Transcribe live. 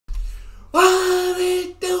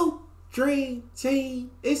Dream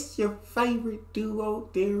Team, it's your favorite duo,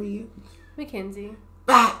 Darian. Mackenzie.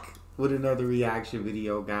 Back with another reaction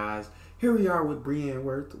video, guys. Here we are with Brienne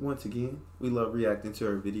Worth once again. We love reacting to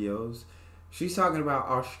her videos. She's talking about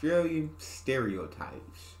Australian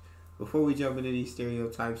stereotypes. Before we jump into these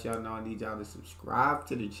stereotypes, y'all know I need y'all to subscribe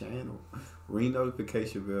to the channel. Ring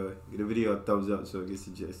notification bell. Get the video a thumbs up so it gets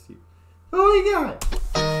suggested. What we got?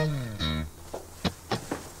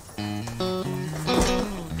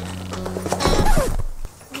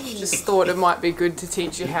 Just thought it might be good to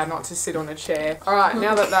teach you how not to sit on a chair. Alright,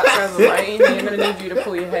 now that that's out of the way, I'm going to need you to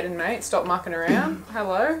pull your head in, mate. Stop mucking around.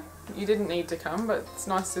 Hello. You didn't need to come, but it's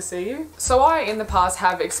nice to see you. So I, in the past,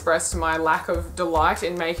 have expressed my lack of delight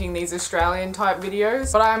in making these Australian type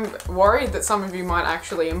videos, but I'm worried that some of you might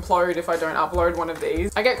actually implode if I don't upload one of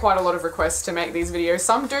these. I get quite a lot of requests to make these videos.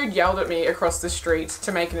 Some dude yelled at me across the street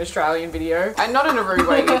to make an Australian video, and not in a rude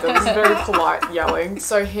way either. It was very polite yelling.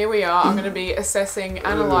 So here we are. I'm going to be assessing,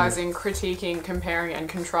 analysing, critiquing, comparing and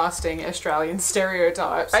contrasting Australian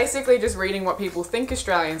stereotypes. Basically just reading what people think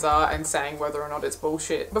Australians are and saying whether or not it's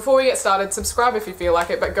bullshit. Before we get started, subscribe if you feel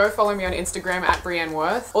like it, but go follow me on Instagram at Brienne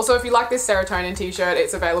Worth. Also, if you like this serotonin t-shirt,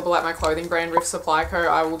 it's available at my clothing brand Riff Supply Co.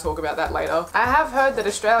 I will talk about that later. I have heard that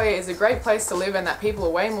Australia is a great place to live and that people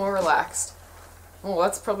are way more relaxed. Oh,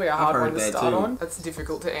 that's probably a hard one to start on. That's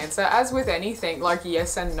difficult to answer. As with anything, like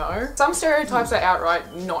yes and no. Some stereotypes are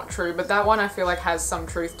outright not true, but that one I feel like has some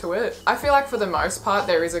truth to it. I feel like for the most part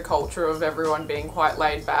there is a culture of everyone being quite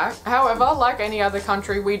laid back. However, like any other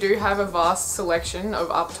country, we do have a vast selection of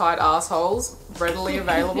uptight assholes readily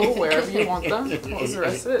available wherever you want them. What was the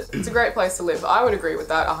rest of it? It's a great place to live. I would agree with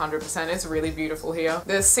that 100%. It's really beautiful here.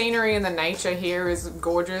 The scenery and the nature here is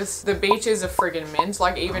gorgeous. The beaches are friggin' mint.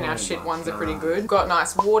 Like even our shit ones are pretty good. Got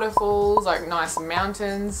nice waterfalls, like nice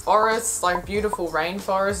mountains, forests, like beautiful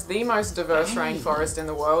rainforest, the most diverse rainforest in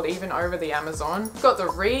the world, even over the Amazon. We've got the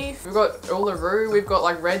reef, we've got Uluru, we've got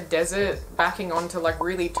like red desert backing onto like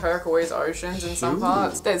really turquoise oceans in some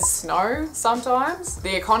parts. There's snow sometimes.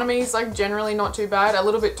 The economy's like generally not too bad, a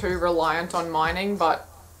little bit too reliant on mining, but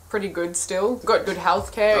pretty good still. Got good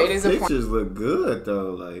healthcare. It is a pictures look good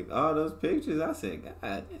though. Like all those pictures, I said,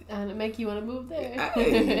 God. And it make you want to move there.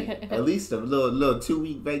 Hey, at least a little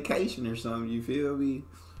 2-week vacation or something. You feel me?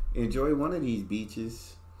 Enjoy one of these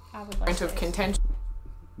beaches. I would like of contention.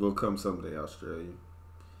 We'll come someday, Australia.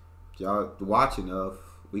 Y'all watch enough,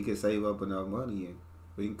 we can save up enough money and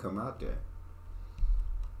we can come out there.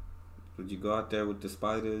 Would you go out there with the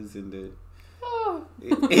spiders and the? Oh.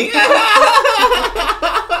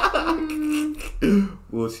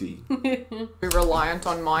 We'll see. We're reliant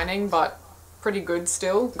on mining, but pretty good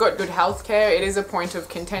still. Got good healthcare. It is a point of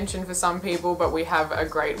contention for some people, but we have a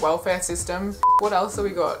great welfare system. What else have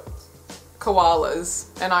we got? Koalas.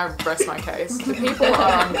 And I rest my case. The people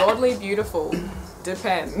are ungodly beautiful.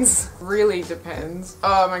 Depends. Really depends.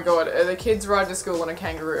 Oh my god, the kids ride to school on a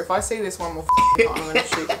kangaroo. If I see this one more time, I'm gonna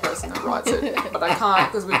shoot the person that rides it. But I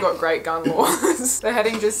can't because we've got great gun laws. The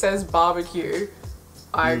heading just says barbecue.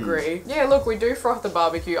 I agree. Yeah, look, we do froth the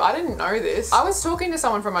barbecue. I didn't know this. I was talking to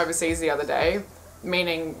someone from overseas the other day,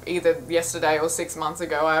 meaning either yesterday or 6 months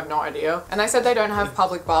ago, I have no idea. And they said they don't have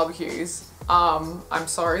public barbecues. I'm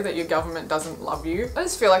sorry that your government doesn't love you. I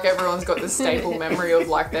just feel like everyone's got this staple memory of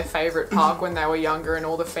like their favourite park when they were younger and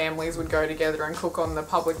all the families would go together and cook on the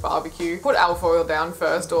public barbecue. Put alfoil down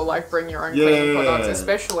first or like bring your own cleaning products,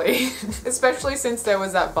 especially since there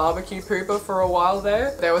was that barbecue pooper for a while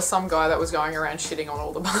there. There was some guy that was going around shitting on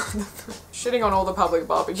all the public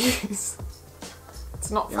barbecues.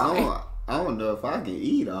 It's not funny. I don't know if I can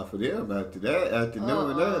eat off of them after that. After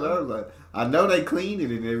knowing that, I was like, I know they clean it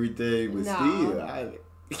and everything, but still,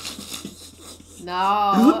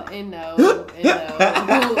 no, and no, and no.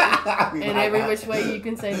 And every which way you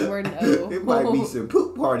can say the word no. It might be some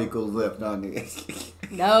poop particles left on there.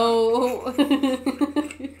 No.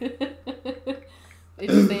 It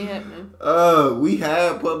just ain't happening. We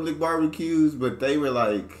had public barbecues, but they were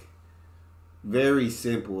like very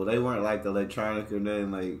simple. They weren't like electronic or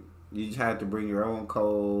nothing. Like you just had to bring your own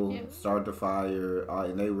coal, start the fire,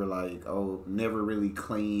 and they were like, oh, never really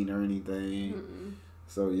clean or anything.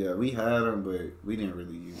 So yeah, we had them, but we didn't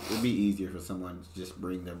really use it. It'd be easier for someone to just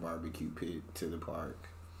bring their barbecue pit to the park.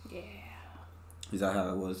 Yeah. Is that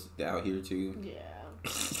how it was out here too? Yeah.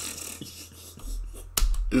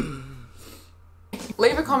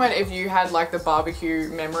 Leave a comment if you had like the barbecue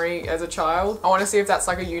memory as a child. I want to see if that's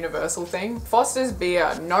like a universal thing. Foster's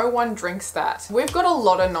beer, no one drinks that. We've got a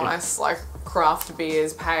lot of nice like craft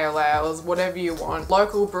beers, pale ales, whatever you want.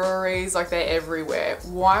 Local breweries, like they're everywhere.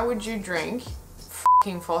 Why would you drink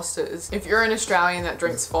fucking Fosters. If you're an Australian that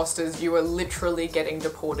drinks Fosters, you are literally getting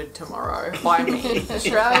deported tomorrow by me.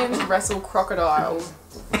 Australians wrestle crocodiles.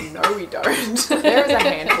 No, we don't. There is a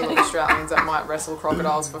handful of Australians that might wrestle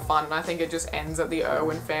crocodiles for fun, and I think it just ends at the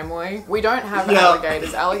Irwin family. We don't have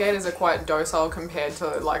alligators. Alligators are quite docile compared to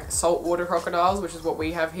like saltwater crocodiles, which is what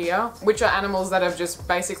we have here, which are animals that have just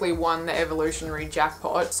basically won the evolutionary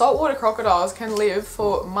jackpot. Saltwater crocodiles can live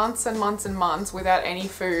for months and months and months without any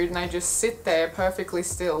food, and they just sit there perfectly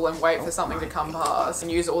still and wait for something to come past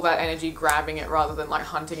and use all that energy grabbing it rather than like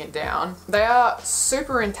hunting it down. They are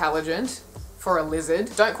super intelligent for a lizard.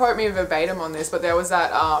 Don't quote me verbatim on this, but there was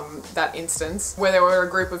that that instance where there were a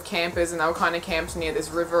group of campers and they were kind of camped near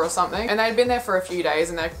this river or something, and they'd been there for a few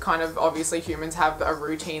days, and they're kind of, obviously humans have a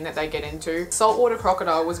routine that they get into. Saltwater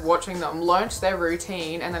crocodile was watching them, learnt their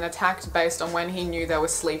routine, and then attacked based on when he knew they were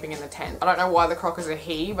sleeping in the tent. I don't know why the croc is a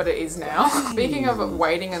he, but it is now. Speaking of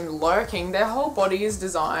waiting and lurking, their whole body is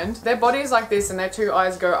designed. Their body is like this and their two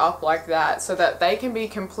eyes go up like that so that they can be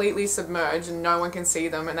completely submerged and no one can see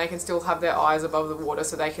them, and they can still have their eyes above the water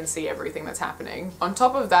so they can see everything that's happening. On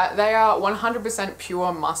top of that, they are 100%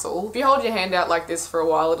 pure muscle. If you hold your hand out like this for a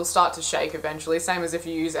while, it'll start to shake eventually, same as if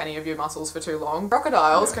you use any of your muscles for too long.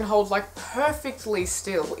 Crocodiles can hold like perfectly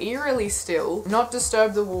still, eerily still, not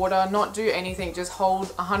disturb the water, not do anything, just hold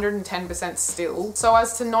 110% still so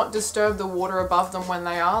as to not disturb the water above them when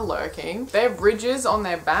they are lurking. They have ridges on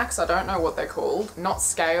their backs, I don't know what they're called, not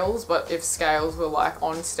scales, but if scales were like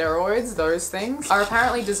on steroids, those things are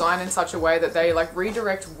apparently designed in such a way that they like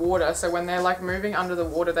redirect water, so when they're like moving under the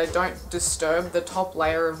water they don't disturb the top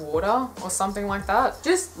layer of water or something like that.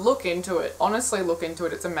 Just look into it, honestly look into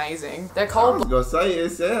it, it's amazing. They're cold. I was gonna say, it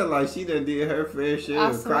sounded like she done did her fair share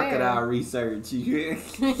of crocodile research.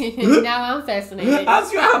 Now I'm fascinated.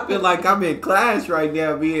 I feel like I'm in class right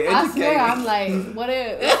now being educated. I swear, I'm like, what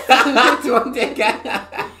if?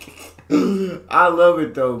 I love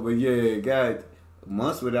it though, but yeah, God,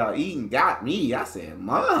 months without eating got me. I said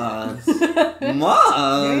months.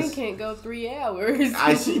 Months. You can't go 3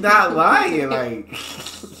 hours. She not lying. Like,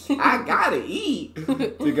 I gotta eat.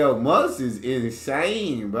 To go months is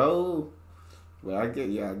insane, bro. But I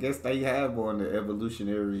guess they have on the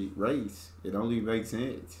evolutionary race. It only makes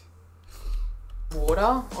sense.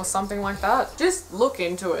 Water or something like that. Just look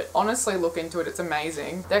into it. Honestly, look into it. It's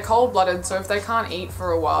amazing. They're cold-blooded, so if they can't eat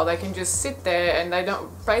for a while, they can just sit there and they don't,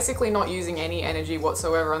 basically not using any energy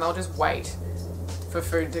whatsoever, and they'll just wait for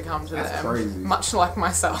food to come to them. Crazy. Much like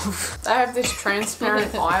myself. They have this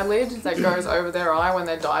transparent eyelid that goes over their eye when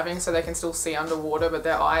they're diving so they can still see underwater, but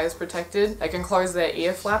their eye is protected. They can close their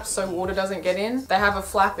ear flaps so water doesn't get in. They have a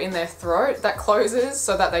flap in their throat that closes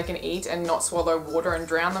so that they can eat and not swallow water and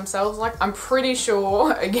drown themselves. Like, I'm pretty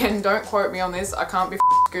sure, again, don't quote me on this, I can't be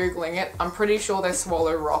Googling it, I'm pretty sure they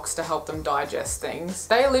swallow rocks to help them digest things.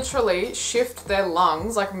 They literally shift their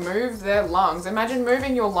lungs, like move their lungs. Imagine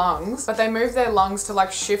moving your lungs, but they move their lungs to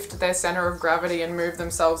like shift their center of gravity and move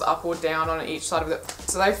themselves up or down on each side of it.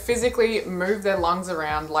 So they physically move their lungs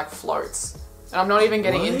around like floats. And I'm not even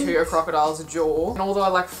getting into a crocodile's jaw and all the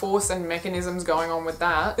like force and mechanisms going on with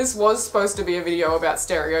that. This was supposed to be a video about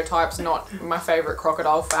stereotypes, not my favorite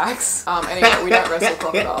crocodile facts. Anyway, we don't wrestle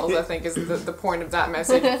crocodiles, I think is the point of that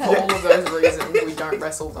message. For all of those reasons, we don't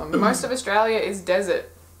wrestle them. Most of Australia is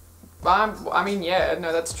desert. I mean, yeah,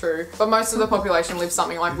 no, that's true. But most of the population lives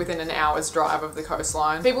something like within an hour's drive of the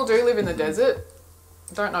coastline. People do live in the desert.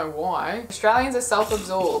 Don't know why. Australians are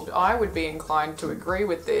self-absorbed. I would be inclined to agree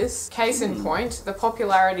with this. Case in point, the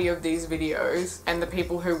popularity of these videos and the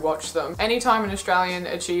people who watch them. Anytime an Australian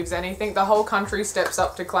achieves anything, the whole country steps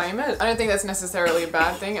up to claim it. I don't think that's necessarily a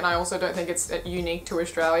bad thing, and I also don't think it's unique to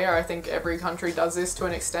Australia. I think every country does this to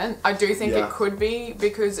an extent. I do think it could be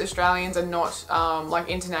because Australians are not like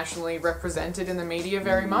internationally represented in the media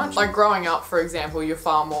very much. Like growing up, for example, you're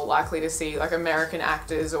far more likely to see like American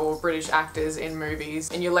actors or British actors in movies,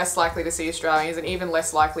 and you're less likely to see Australians, and even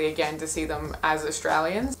less likely again to see them as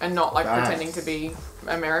Australians and not like pretending to be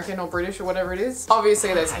American or British or whatever it is.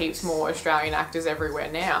 Obviously there's heaps more Australian actors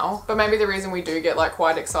everywhere now, but maybe the reason we do get like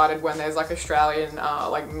quite excited when there's like Australian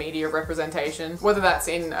like media representation, whether that's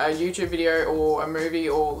in a YouTube video or a movie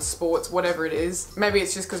or sports, whatever it is, maybe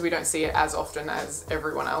it's just because we don't see it as often as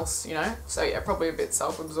everyone else, you know? So yeah, probably a bit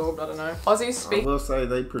self-absorbed, I don't know. Aussie speak. I will say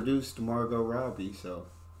they produced Margot Robbie, so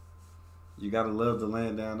you gotta love the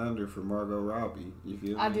land down under for Margot Robbie. You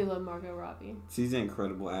feel me? I do love Margot Robbie. She's an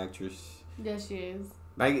incredible actress. Yes, she is.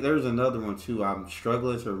 Like, there's another one too. I'm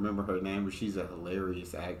struggling to remember her name, but she's a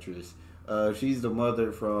hilarious actress. She's the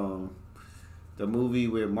mother from the movie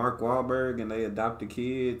with Mark Wahlberg and they adopt the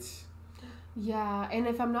kids. Yeah, and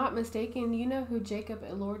if I'm not mistaken, you know who Jacob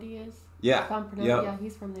Elordi is? Yeah. Yeah,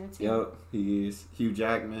 he's from there too. Yep, he is. Hugh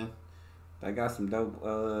Jackman. I got some dope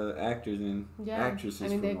actors and actresses. I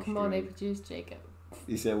mean, they Australia. produced Jacob.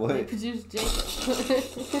 You said what? They produced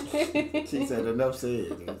Jacob. She said enough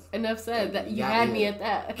said. Enough said. That you had me at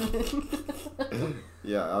that.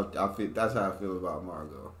 Yeah, I feel that's how I feel about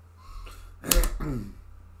Margot.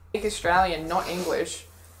 Speak Australian, not English.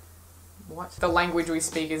 What? The language we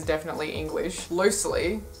speak is definitely English.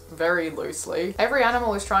 Loosely. Very loosely. Every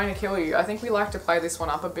animal is trying to kill you. I think we like to play this one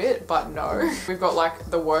up a bit, but no. We've got like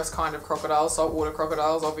the worst kind of crocodiles, saltwater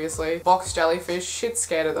crocodiles, obviously. Box jellyfish, shit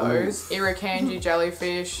scared of those. Irukandji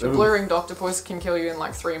jellyfish. The blue-ringed octopus can kill you in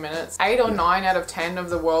like 3 minutes. 8 or 9 out of 10 of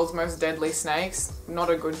the world's most deadly snakes. Not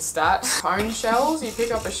a good stat. Cone shells. You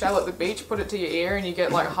pick up a shell at the beach, put it to your ear, and you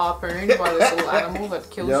get like harpooned by this little animal that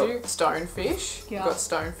kills you. Stonefish. We've got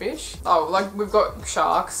stonefish. Oh, like we've got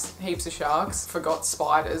sharks. Heaps of sharks. Forgot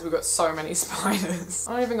spiders. We've got so many spiders.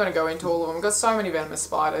 I'm not even going to go into all of them. We've got so many venomous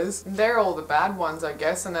spiders. They're all the bad ones, I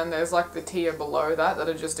guess. And then there's like the tier below that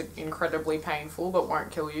are just incredibly painful but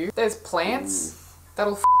won't kill you. There's plants.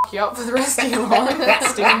 That'll f you up for the rest of your life.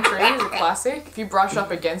 Stinging tree is a classic. If you brush up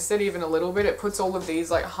against it even a little bit, it puts all of these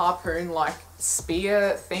like harpoon-like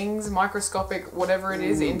spear things, microscopic whatever it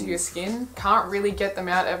is, into your skin. Can't really get them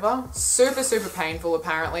out ever. Super, super painful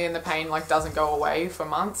apparently, and the pain like doesn't go away for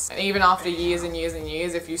months. And even after years and years and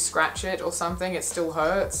years, if you scratch it or something, it still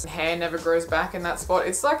hurts. Hair never grows back in that spot.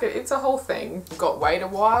 It's like it's a whole thing. Got waiter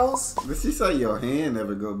wiles. Did she say your hand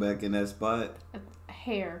never go back in that spot?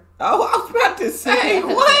 Hair. Oh, I was about to say,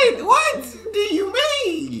 what? What do you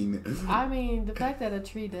mean? I mean, the fact that a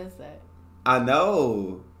tree does that. I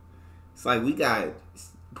know. It's like we got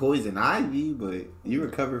poison ivy, but you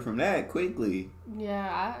recovered from that quickly.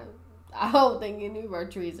 Yeah, I don't think any of our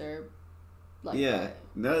trees are like that.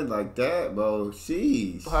 Nothing like that, bro.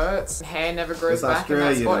 Jeez. Hurts. Hair never grows back Australia,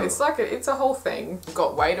 in that spot. though. It's like it's a whole thing.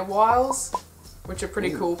 Got waiter wiles, which are pretty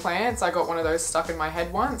cool plants. I got one of those stuck in my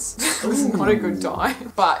head once. It was not a good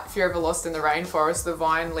time. But if you're ever lost in the rainforest, the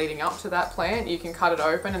vine leading up to that plant, you can cut it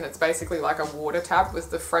open and it's basically like a water tap with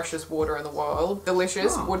the freshest water in the world.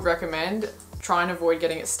 Delicious. Would recommend. Try and avoid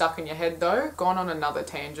getting it stuck in your head though. Gone on another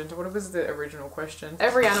tangent. What was the original question?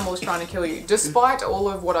 Every animal is trying to kill you. Despite all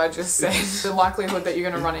of what I just said, the likelihood that you're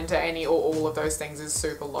going to run into any or all of those things is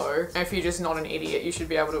super low. And if you're just not an idiot, you should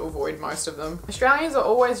be able to avoid most of them. Australians are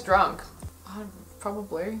always drunk.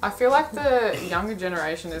 Probably. I feel like the younger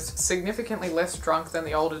generation is significantly less drunk than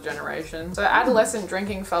the older generation. So adolescent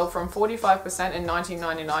drinking fell from 45% in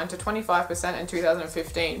 1999 to 25% in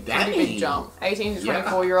 2015. Pretty big jump. 18 to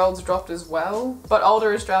 24-year-olds dropped as well. But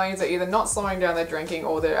older Australians are either not slowing down their drinking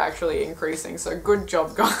or they're actually increasing. So good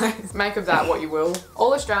job, guys. Make of that what you will.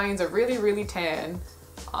 All Australians are really, really tan.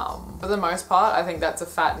 For the most part, I think that's a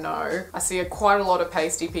fat no. I see quite a lot of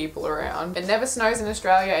pasty people around. It never snows in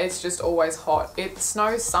Australia, it's just always hot. It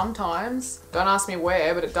snows sometimes. Don't ask me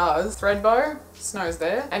where, but it does. Threadbow, snows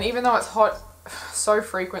there. And even though it's hot so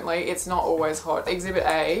frequently, it's not always hot. Exhibit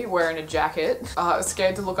A, wearing a jacket.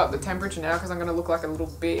 Scared to look up the temperature now because I'm gonna look like a little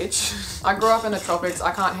bitch. I grew up in the tropics,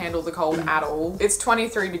 I can't handle the cold at all. It's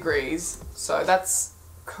 23 degrees, so that's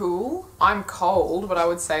cool. I'm cold, but I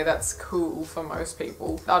would say that's cool for most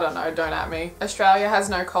people. I don't know, don't at me. Australia has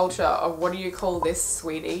no culture of what do you call this,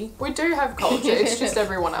 sweetie? We do have culture, it's just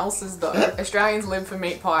everyone else's though. Australians live for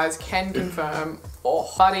meat pies, can confirm. Oh,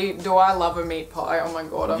 buddy, do I love a meat pie? Oh my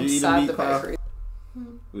god, I'm sad the bakery.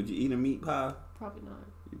 Would you eat a meat pie? Probably not.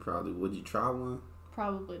 You probably, would you try one?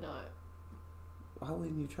 Probably not. Why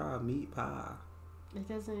wouldn't you try a meat pie? It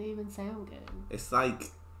doesn't even sound good. It's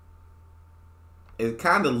like, it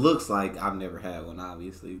kind of looks like, I've never had one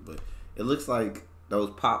obviously, but it looks like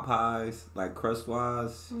those pot pies, like crust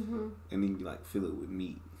wise, and then you like fill it with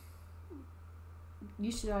meat.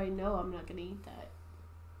 You should already know I'm not gonna eat that.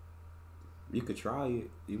 You could try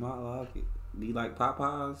it. You might like it. Do you like pot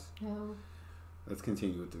pies? No. Let's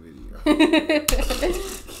continue with the video.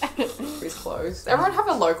 It's closed. Everyone have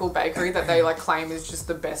a local bakery that they like claim is just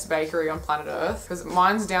the best bakery on planet Earth, because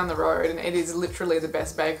mine's down the road and it is literally the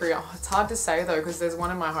best bakery. Oh, it's hard to say though because there's one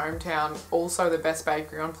in my hometown, also the best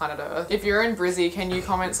bakery on planet Earth. If you're in Brizzy, can you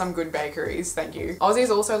comment some good bakeries? Thank you. Aussies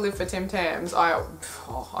also live for Tim Tams. I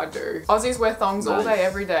do. Aussies wear thongs all day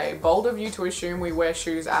every day. Bold of you to assume we wear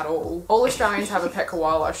shoes at all. All Australians have a pet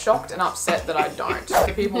koala. Shocked and upset that I don't.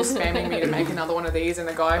 The people spamming me to make another one of these, and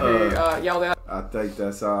the guy who yelled out. I think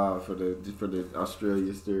that's all for the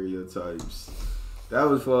Australia stereotypes. That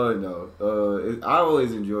was fun though. I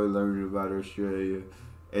always enjoy learning about Australia,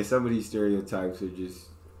 and some of these stereotypes are just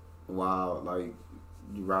wild. Like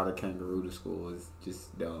you ride a kangaroo to school is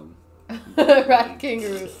just dumb. Ride a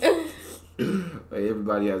kangaroo. Like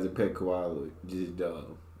everybody has a pet koala, just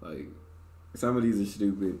dumb. Like some of these are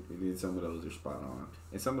stupid, and then some of those are spot on,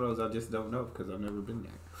 and some of those I just don't know because I've never been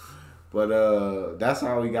there. But that's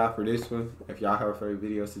all we got for this one. If y'all have a favorite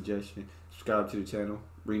video suggestion, subscribe to the channel,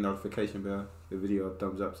 ring notification bell, the video a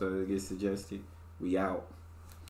thumbs up so it gets suggested. We out.